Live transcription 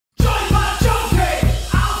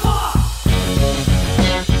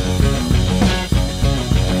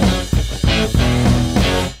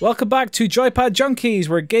Welcome back to Joypad Junkys,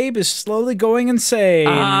 where Gabe is slowly going insane.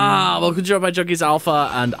 Welcome to Joypad Junkys Alpha,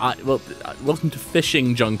 and welcome to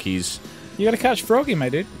Fishing Junkies. You gotta catch Froggy, my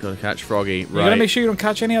dude. Gotta catch Froggy, right. You gotta make sure you don't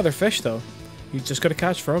catch any other fish, though. You just gotta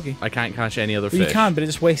catch Froggy. I can't catch any other fish. fish. You can, but it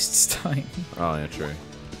just wastes time. Oh, yeah, true.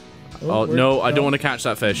 Oh, no, I don't want to catch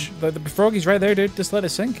that fish. The Froggy's right there, dude. Just let it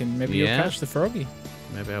sink, and maybe you'll catch the Froggy.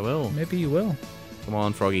 Maybe I will. Maybe you will. Come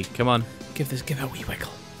on, Froggy. Come on. Give it a wee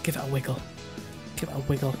wiggle. Give it a wiggle. Give it a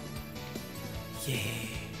wiggle. Yeah.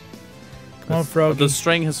 Come on, Froggy. The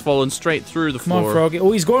string has fallen straight through the floor. Come on, Froggy.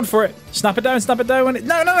 Oh, he's going for it. Snap it down, snap it down.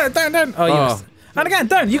 No, down. Oh, yes. And again,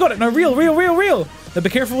 down. You got it. Now, reel. Now, be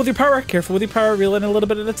careful with your power. Careful with your power. Reel in a little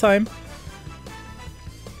bit at a time.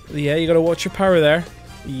 Yeah, you got to watch your power there.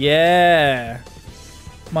 Yeah.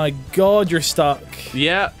 My God, you're stuck.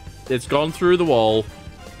 Yeah, it's gone through the wall.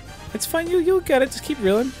 It's fine. You'll get it. Just keep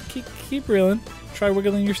reeling. Keep reeling. Try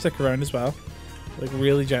wiggling your stick around as well, like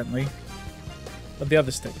really gently. But the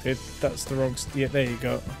other stick, dude. That's the wrong. Yeah, there you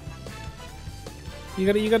go. You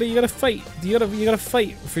gotta fight. You gotta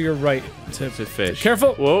fight for your right to fish.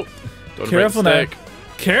 Careful. Whoa. Careful now.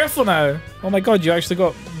 Careful now. Oh my God! You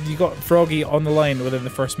got Froggy on the line within the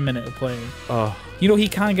first minute of playing. Oh. You know he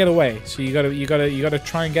can't get away, so you gotta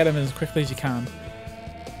try and get him as quickly as you can.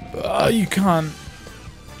 You can't.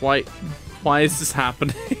 Why is this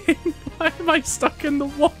happening? Why am I stuck in the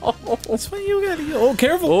wall? That's when you get. Oh,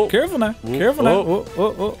 careful! Oh. Careful now! Oh. Careful now! Oh.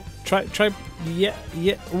 Oh! Try! Yeah!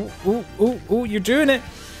 Oh! You're doing it!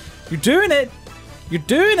 You're doing it! You're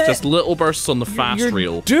doing it! Just little bursts on the fast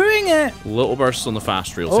reel. You're doing it! Little bursts on the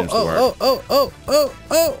fast reel seems to work.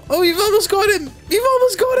 Oh! You've almost got him! You've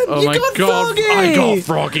almost got him! Oh You my got God! Froggy! I got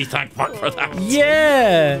Froggy. Thank fuck for that.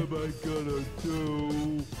 Yeah!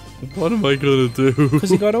 What am I gonna do?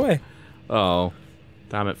 Because he got away. Oh,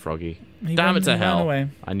 damn it, Froggy! He Damn it to ran hell! away.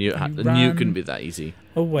 I knew it couldn't be that easy.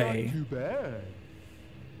 Away. Not too bad.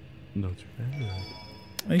 Not too bad.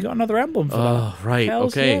 Oh, you got another emblem for that. Oh, right.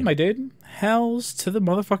 Hells Okay. yeah, my dude. Hells to the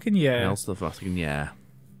motherfucking yeah. Hells to the fucking yeah.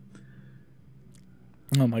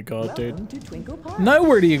 Oh my God, dude. Welcome to Twinkle Park. Now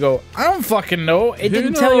where do you go? I don't fucking know. It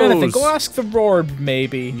didn't tell you anything. Go ask the Rorb,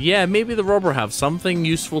 maybe. Yeah, maybe the robber have something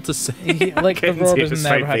useful to say. Like the Couldn't see Rorb his has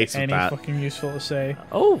never straight had face with any that. fucking useful to say.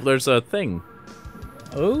 Oh, there's a thing.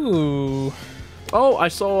 Ooh. Oh, I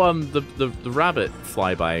saw the rabbit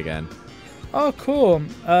fly by again. Oh, cool.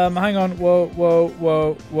 Hang on. Whoa.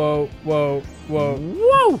 Whoa!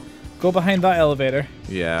 Go behind that elevator.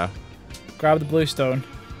 Yeah. Grab the blue stone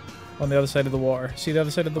on the other side of the water. See the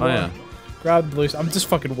other side of the water? Yeah. Grab the blue stone. I'm just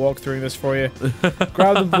fucking walk through this for you.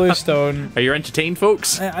 Grab the blue stone. Are you entertained,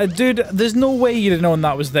 folks? Dude, there's no way you'd have known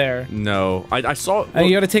that was there. No. I saw it. And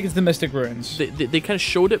you gotta take it to the Mystic Ruins. They kind of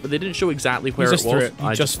showed it, but they didn't show exactly where it was.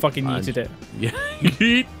 You just fucking yeeted it. Yeah.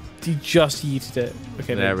 You just yeeted it.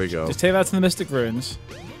 Okay, there we go. Just take that to the Mystic Ruins.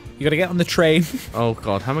 You gotta get on the train. Oh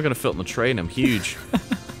God, how am I gonna fit on the train? I'm huge.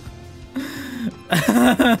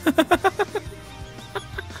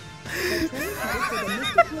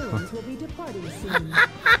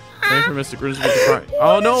 Train for Mystic Ruins will be departing.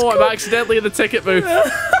 Oh no, I'm accidentally in the ticket booth.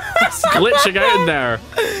 It's glitching out in there.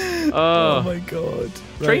 Oh my God.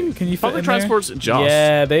 Train? Right, can you fit Public in transport's there? just.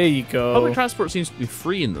 Yeah, there you go. Public transport seems to be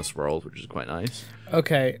free in this world, which is quite nice.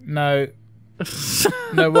 Okay, now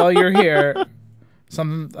while you're here,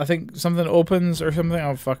 I think something opens or something. I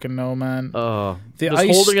don't fucking know, man. The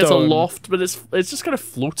ice holding it stone. aloft, but it's just kind of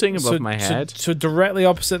floating above my head. So directly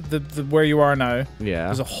opposite the where you are now, Yeah.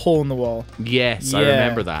 there's a hole in the wall. Yes, I Yeah.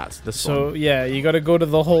 remember that. This So one. yeah, you got to go to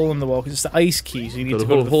the hole in the wall because it's the ice key. So you need Got to a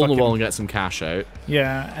go to the hole in the fucking- wall and get some cash out.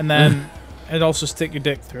 Yeah, and then and also stick your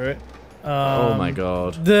dick through it. Oh my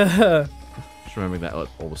God. The Just remembering that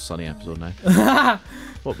Always Sunny episode now.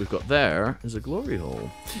 What we've got there is a glory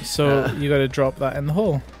hole. so you got to drop that in the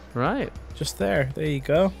hole. Right. Just there. There you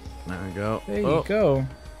go. There we go. There you go.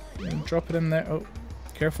 And drop it in there. Oh,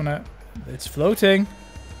 careful now. It's floating.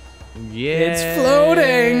 Yeah. It's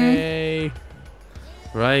floating.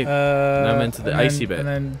 Right. now I'm into the icy bit. And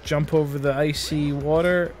then jump over the icy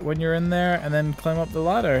water when you're in there, and then climb up the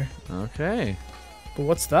ladder. Okay. But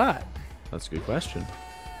what's that? That's a good question.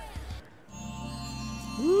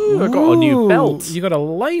 Ooh, I got a new belt. You got a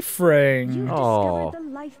life ring. You Oh. discovered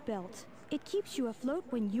the life belt. It keeps you afloat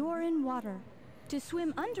when you're in water. To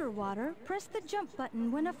swim underwater, press the jump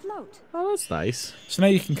button when afloat. Oh, that's nice. So now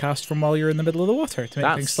you can cast from while you're in the middle of the water to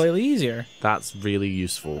make things slightly easier. That's really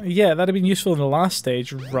useful. Yeah, that'd have been useful in the last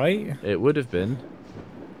stage, right? It would have been.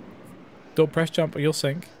 Don't press jump or you'll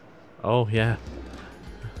sink. Oh, yeah.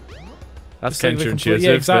 That's It's like the complete- counterintuitive.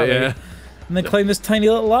 yeah, exactly. But yeah. And then climb this tiny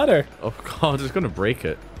little ladder. Oh, God, it's going to break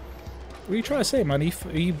it. What are you trying to say, man?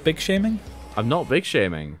 Are you big shaming? I'm not big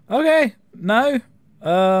shaming. Okay, now,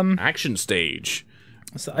 Action stage.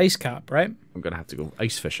 it's the ice cap, right? I'm gonna have to go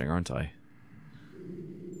ice fishing, aren't I?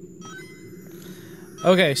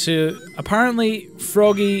 Okay, so apparently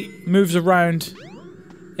Froggy moves around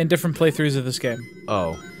in different playthroughs of this game.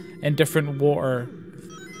 Oh. In different water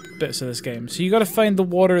bits of this game. So you gotta find the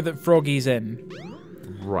water that Froggy's in.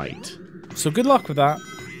 Right. So good luck with that.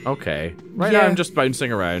 Okay. Right Yeah. now I'm just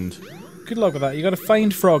bouncing around. Good luck with that. You gotta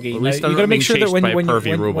find Froggy. At Now, least you I'm gotta not make being sure that chased by a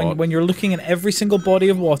pervy robot. when you're looking in every single body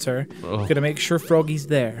of water, Oh. you gotta make sure Froggy's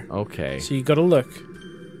there. Okay. So you gotta look.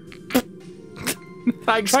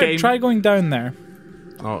 Thanks, game. Try going down there.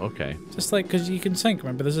 Oh, okay. Just like, because you can sink,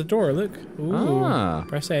 remember? There's a door, look. Ooh. Ah.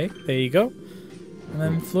 Press A. There you go. And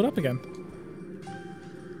then float up again.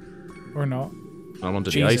 Or not. I'm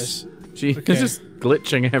onto Jesus. the ice. Gee, Okay. it's just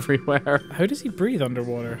glitching everywhere. How does he breathe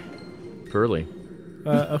underwater? Poorly.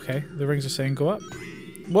 Okay. The rings are saying go up.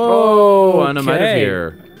 Oh, Whoa! and I'm out of okay.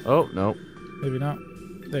 here. Oh, no. Maybe not.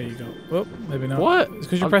 There you go. Oh, maybe not. What? It's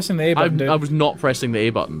because you're pressing the A button, dude. I was not pressing the A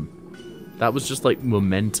button. That was just like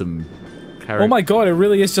momentum. Oh my god, it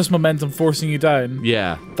really is just momentum forcing you down.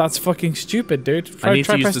 Yeah. That's fucking stupid, dude. I need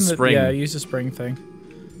to use the pressing spring. Yeah, use the spring thing.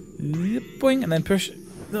 Yep, boing, and then push.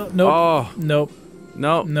 No, nope. Oh. Nope.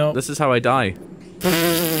 No. No. This is how I die.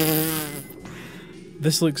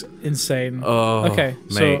 This looks insane. Oh. Okay,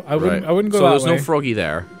 so mate, I wouldn't. right. I wouldn't go so that there's way. no Froggy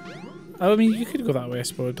there. I mean, you could go that way, I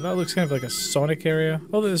suppose, but that looks kind of like a Sonic area.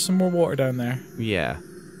 Oh, there's some more water down there. Yeah.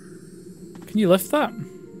 Can you lift that?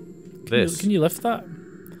 This. Can you lift that?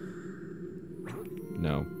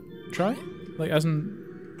 No. Try? Like, as in...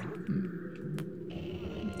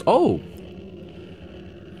 Oh.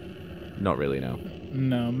 Not really, no.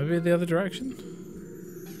 No, maybe the other direction?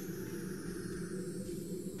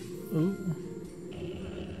 Ooh.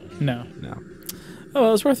 No. No. Oh,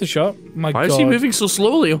 well, it's worth a shot. My Why god. is he moving so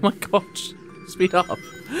slowly? Oh my gosh. Speed up.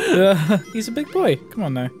 He's a big boy. Come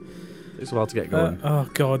on now. Takes a while to get going. Oh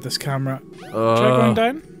god, this camera. Try going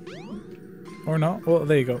down? Or not? Well,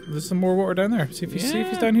 there you go. There's some more water down there. See if he's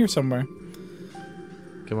down here somewhere.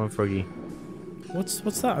 Come on, Froggy. What's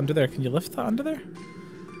that under there? Can you lift that under there?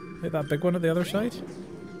 Like that big one at the other side?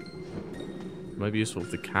 Might be useful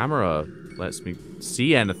if the camera lets me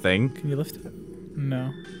see anything. Can you lift it?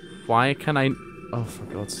 No. Why can I... Oh, for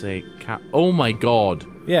God's sake. Oh my god.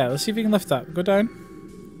 Yeah, let's see if you can lift that. Go down.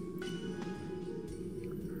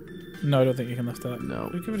 No, I don't think you can lift that. No.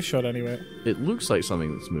 We'll give it a shot anyway. It looks like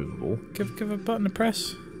something that's movable. Give a button a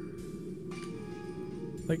press.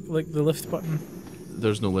 Like the lift button.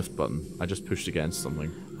 There's no lift button. I just pushed against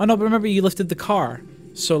something. Oh no, but remember you lifted the car.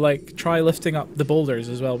 So like try lifting up the boulders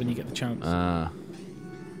as well when you get the chance.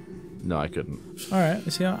 No, I couldn't. Alright,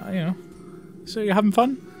 you see how, you know. So you're having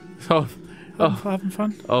fun? Having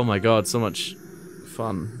fun? Oh my god, so much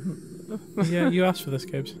fun. Yeah, you asked for this,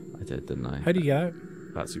 Gibbs. I did, didn't I? How do you get out?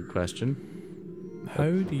 That's a good question. How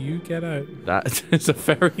do you get out? That is a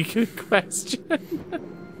very good question.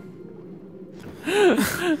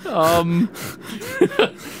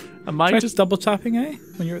 Am I Try just... double tapping A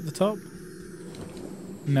when you're at the top?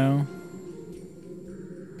 No.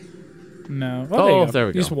 No. Oh, Oh, you go. there we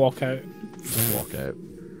You go. just walk out. walk out?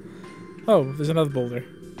 Oh, there's another boulder.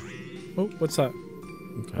 Oh, what's that?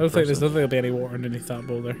 Okay, I don't think press there'll be any water underneath that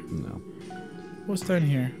boulder. it. No. What's down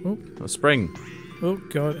here? Oh, A spring. oh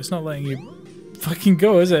god, it's not letting you fucking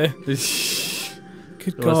go, is it?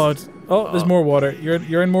 Good god. Oh, there's more water.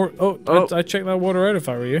 You're in more. Oh, Oh. I'd check that water out if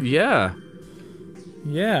I were you. Yeah.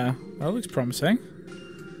 Yeah, that looks promising.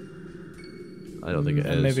 I don't think it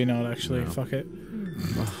is. Maybe not actually. No. Fuck it.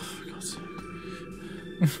 Oh, for God's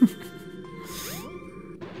sake.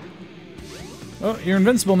 Oh, you're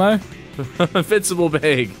invincible now. Invincible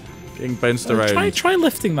big. Getting bounced around. Try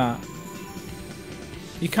lifting that.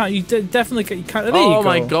 You can't. You definitely can't. You can't. There you Oh go.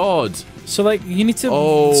 my god. So like, you need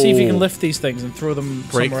to see if you can lift these things and throw them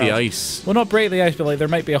Break somewhere the else. ice. Well, not break the ice, but like there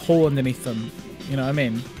might be a hole underneath them. You know what I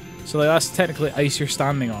mean? So like that's technically ice you're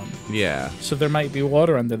standing on. Yeah. So there might be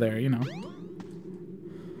water under there. You know.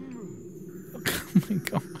 Oh my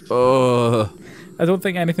god. Oh. I don't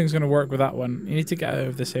think anything's going to work with that one. You need to get out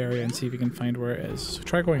of this area and see if you can find where it is. So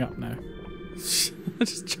try going up now. I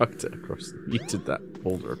just chucked it across. Yeeted that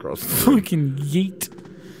boulder across the room. Fucking yeet.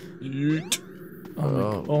 Yeet.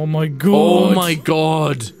 Oh my god. Oh my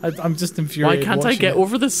god. I'm just Why infuriated. can't I watching get it.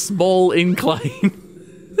 over this small incline?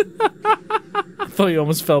 I thought you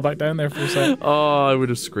almost fell back down there for a second. Oh, I would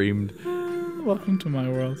have screamed. Welcome to my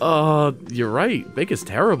world. Oh, you're right. Big is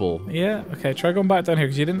terrible. Yeah. Okay. Try going back down here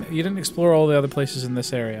because you didn't explore all the other places in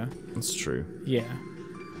this area. That's true. Yeah.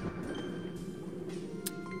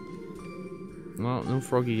 No, no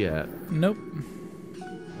Froggy yet. Nope.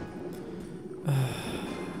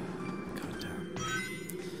 Goddamn.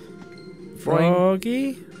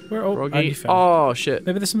 Froggy? Where? Oh, Froggy. and you fell. Oh, shit.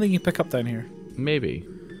 Maybe there's something you pick up down here. Maybe.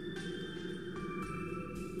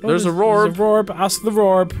 Oh, there's a Rorb. There's a Rorb. Ask the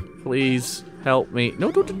Rorb. Please help me.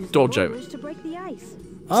 No, don't dodge out. To break the ice.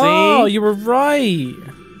 Oh, See? you were right.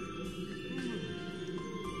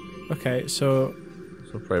 Okay, so...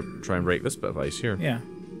 So try and break this bit of ice here. Yeah.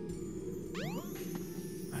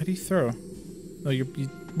 How do you throw? No, you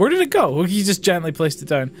where did it go? You just gently placed it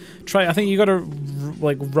down. Try. I think you gotta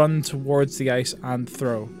like run towards the ice and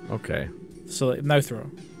throw. Okay. So like, now throw.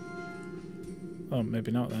 Oh,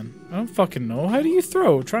 maybe not then. I don't fucking know. How do you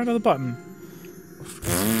throw? Try another button.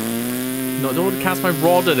 No, don't cast my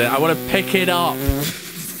rod at it. I want to pick it up.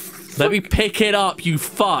 Let me pick it up, you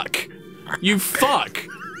fuck. You fuck.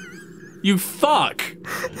 You fuck.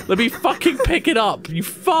 Let me fucking pick it up, you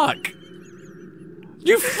fuck.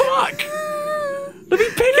 You fuck. Let me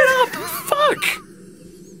pick it up, you fuck.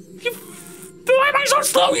 You. Why am I so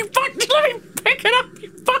slow, you fuck? Let me pick it up, you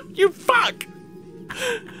fuck. You fuck.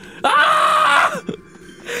 Ah!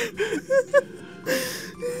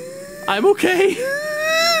 I'm okay.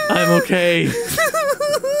 I'm okay.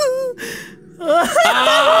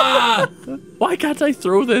 Ah! Why can't I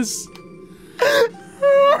throw this?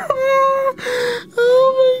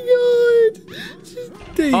 Oh my god!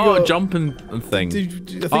 There you go. Jumping thing. I think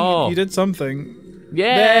you did something.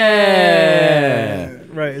 Yeah.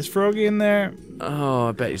 Right, is Froggy in there? Oh,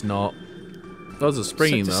 I bet he's not. That was a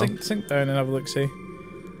springing though. Sink down and have a look. See.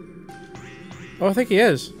 Oh, I think he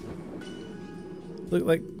is. Look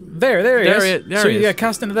like there he is. There he is. Yeah,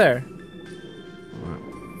 cast into there.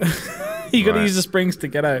 You gotta Right. use the springs to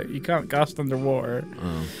get out. You can't cast underwater.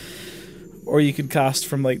 Oh. Or you can cast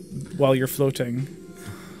from like while you're floating.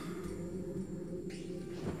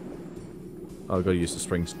 Oh, I gotta use the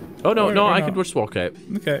springs. Oh no, Or I not. could just walk out.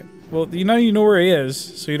 Okay. Well, you know where he is,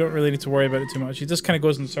 so you don't really need to worry about it too much. He just kind of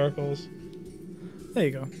goes in circles. There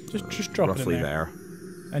you go. Just drop Roughly it in there.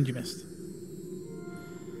 And you missed.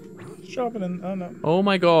 Just drop it in. Oh no. Oh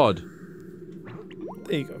my god.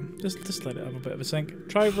 There you go. Just let it have a bit of a sink.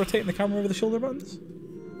 Try rotating the camera over the shoulder buttons.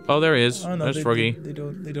 Oh, there he is. Oh no, There's Froggy. They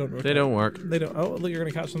don't rotate. They don't work. They don't. Oh look, you're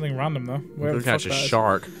gonna catch something random though. I'm Wherever gonna the catch a fuck that is.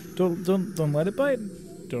 shark. Don't let it bite.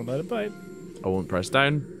 Don't let it bite. I won't press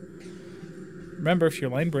down. Remember, if your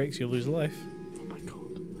line breaks, you'll lose a life. Oh my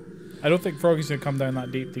god. I don't think Froggy's gonna come down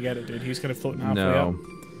that deep to get it, dude. He's gonna float halfway up. No.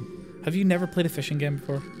 Have you never played a fishing game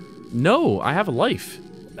before? No, I have a life.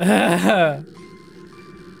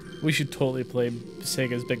 We should totally play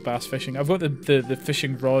Sega's Big Bass Fishing. I've got the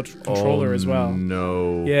fishing rod controller as well.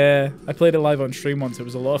 No. Yeah, I played it live on stream once. It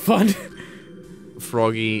was a lot of fun.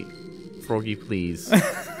 Froggy, please.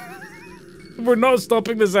 We're not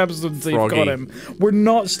stopping this episode until you've Froggy. caught him. We're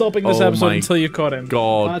not stopping this Oh episode my until you've caught him.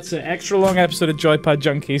 God. That's it. Extra long episode of Joypad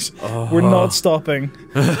Junkies. We're not stopping.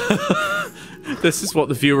 This is what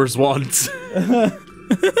the viewers want.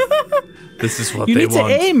 This is what You they need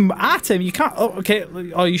want. to aim at him. You can't. Oh, okay.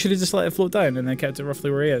 Oh, you should have just let it float down and then kept it roughly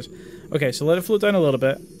where he is. Okay, so let it float down a little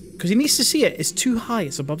bit because he needs to see it. It's too high.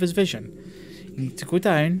 It's above his vision. You need to go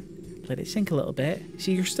down, let it sink a little bit.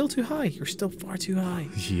 See, you're still too high. You're still far too high.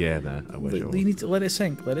 Yeah, man. I wish I You was. need to let it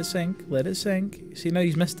sink. Let it sink. Let it sink. See, now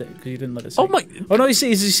he's missed it because you didn't let it sink. Oh my. Oh no, he's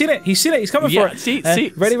seen it. He's seen it. He's coming Yeah, for it. see.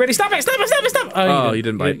 Ready. Stop it. Oh, you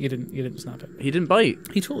didn't bite. You didn't snap it. He didn't bite.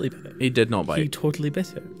 He totally bit it. He did not bite. He totally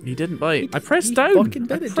bit it. He didn't bite. I He pressed down. fucking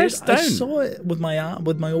bit I it, pressed dude. down. I saw it with my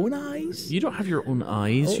own eyes. You don't have your own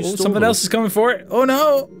eyes. You stole Someone those. else is coming for it. Oh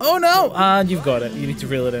no! Oh no! And you've got it. You need to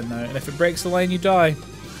reel it in now. And if it breaks the line, you die.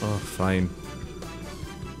 Oh, fine.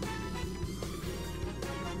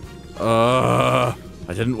 I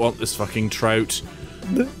didn't want this fucking trout.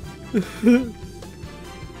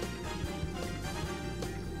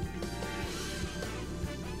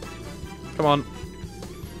 Come on.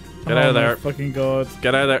 Get out of my there. Fucking god.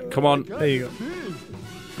 Get out of there. Come on. There you go.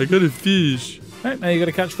 I got a fish. Right, now you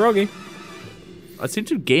gotta catch Froggy. I seem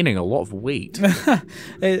to be gaining a lot of weight.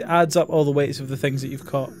 It adds up all the weights of the things that you've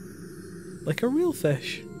caught. Like a real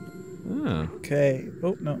fish. Oh. Okay.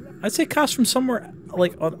 Oh no. I'd say cast from somewhere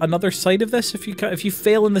like on another side of this. If you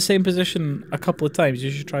fail in the same position a couple of times, you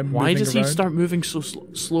should try moving Why does he around. start moving so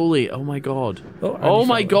slowly? Oh my god. Oh, and Oh you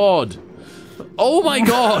my fell. god. Oh my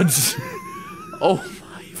god. Oh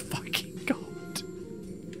my fucking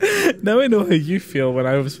god. Now I know how you feel when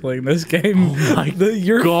I was playing this game. Oh my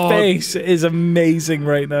your God. face is amazing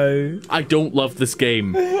right now. I don't love this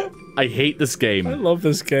game. I hate this I game. love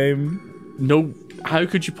this game. No, how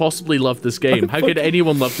could you possibly love this game? How could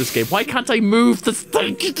anyone love this game? Why can't I move this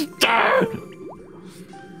thing?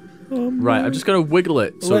 Right, I'm just gonna wiggle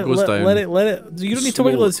it so it goes down. Let it. You don't need to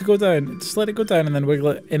wiggle it to go down. Just let it go down and then wiggle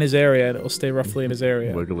it in his area, and it'll stay roughly in his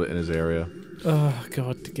area. Wiggle it in his area. Oh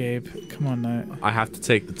God, Gabe, come on now. I have to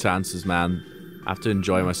take the chances, man. I have to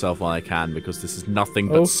enjoy myself while I can because this is nothing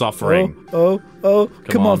but suffering.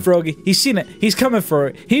 Come on, Froggy. He's seen it. He's coming for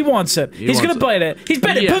it. He wants it. He's gonna bite it. He's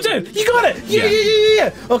bit it. Put it down. You got it.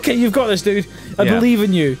 Yeah. Okay, you've got this, dude. I believe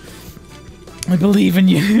in you. I believe in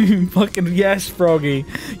you. Fucking yes, Froggy.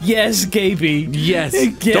 Yes, Gaby. Yes.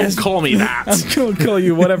 Don't call me that. I'm gonna call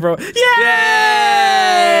you whatever. Yay!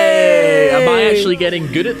 Am I actually getting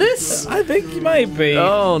good at this? I think you might be.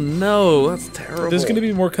 Oh no, that's terrible. There's gonna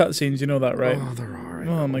be more cutscenes, you know that, right? Oh, there are.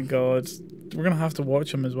 Oh my God. We're gonna have to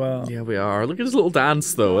watch them as well. Yeah, we are. Look at his little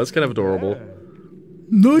dance, though. That's kind of adorable.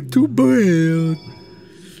 Not too bad.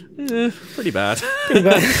 Pretty bad.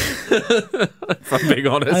 If I'm being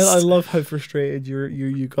honest. I love how frustrated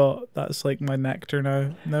you got. That's like my nectar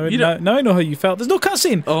now. Now I know how you felt. There's no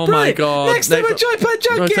cutscene. Oh my God. Next time with Joypad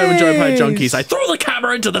Junkys. Next time with Joypad Junkys. I throw the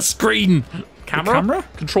camera into the screen. Camera?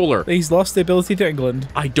 Controller. He's lost the ability to England.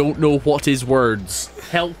 I don't know what his words.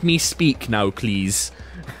 Help me speak now, please.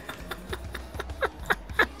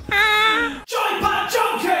 Joypad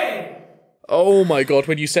Junky! Oh my God,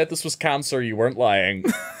 when you said this was cancer, you weren't lying.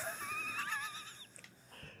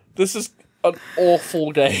 This is an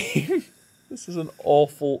awful game. This is an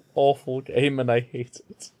awful, awful game, and I hate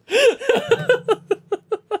it.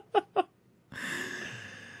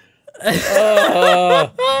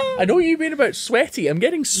 I know what you mean about sweaty. I'm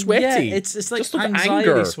getting sweaty. Yeah, it's like just with anxiety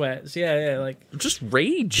anger. sweats. Yeah, like just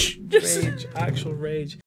rage. rage, actual rage.